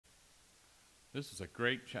This is a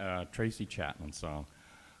great Tracy Chapman song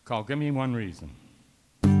called Give Me One Reason.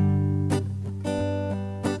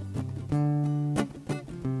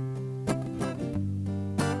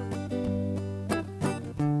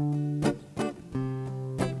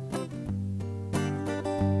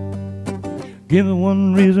 Give me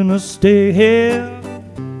one reason to stay here,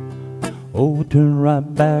 oh, turn right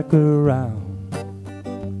back around.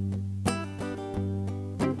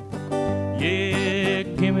 Yeah,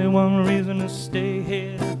 give me one reason to stay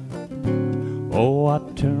here, oh, I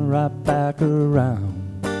turn right back around.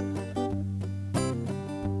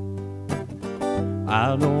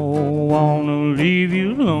 I don't wanna leave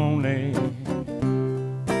you lonely,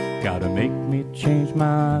 gotta make me change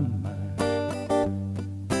my mind.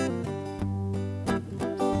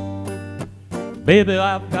 Baby,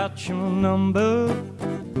 I've got your number,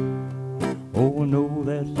 oh, I know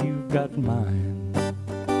that you've got mine.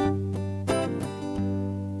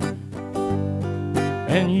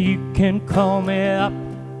 And you can call me up,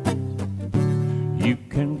 you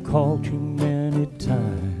can call too many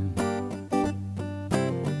times.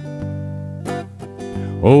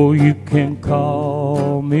 Oh, you can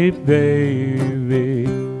call me, baby,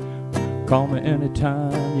 call me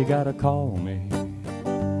anytime you gotta call me.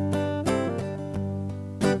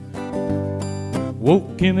 Whoa,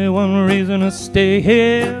 give me one reason to stay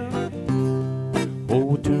here,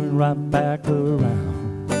 oh, turn right back around.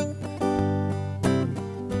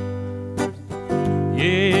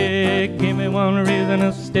 Yeah, give me one reason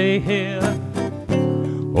to stay here,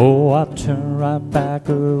 oh, I turn right back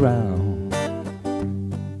around.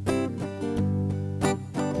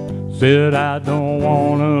 Said I don't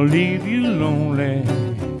wanna leave you lonely,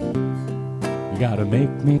 you gotta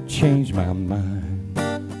make me change my mind.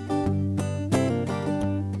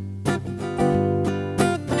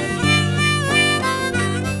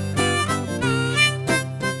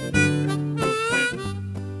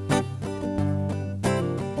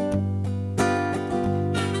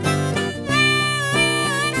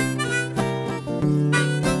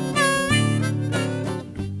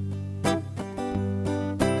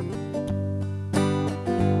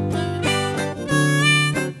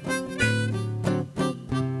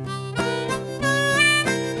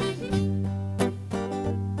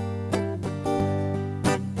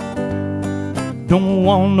 Don't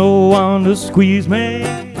want no one to squeeze me,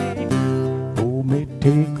 oh, may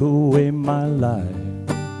take away my life.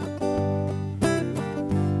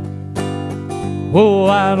 Oh,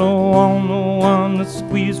 I don't want no one to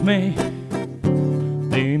squeeze me,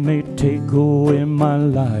 they may take away my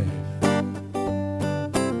life.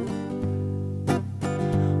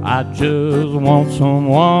 I just want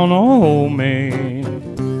someone to hold me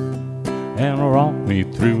and rock me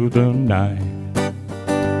through the night.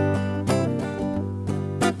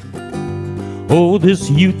 Oh, this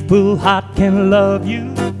youthful heart can love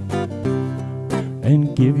you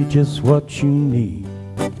and give you just what you need.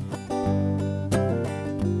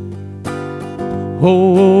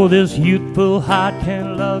 Oh, this youthful heart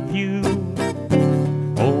can love you,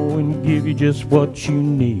 oh, and give you just what you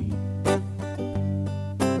need.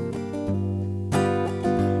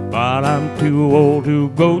 But I'm too old to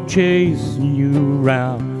go chasing you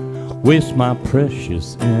around, waste my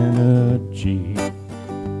precious energy.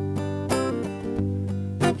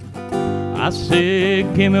 I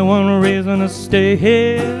said, give me one reason to stay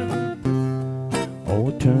here,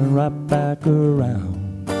 oh, turn right back around.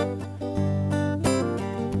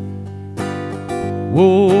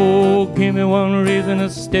 Whoa, give me one reason to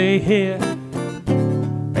stay here,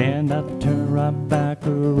 and I turn right back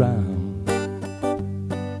around.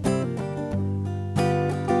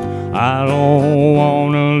 I don't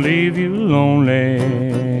wanna leave you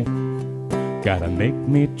lonely, gotta make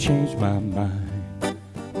me change my mind.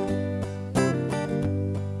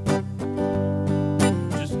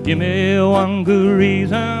 Give me one good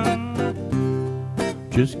reason,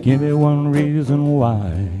 just give me one reason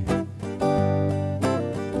why.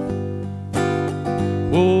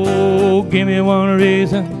 Oh, give me one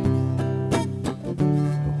reason,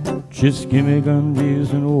 just give me one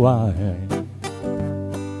reason why.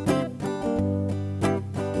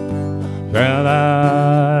 Well,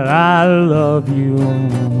 I love you,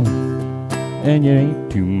 and you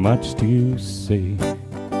ain't too much to say.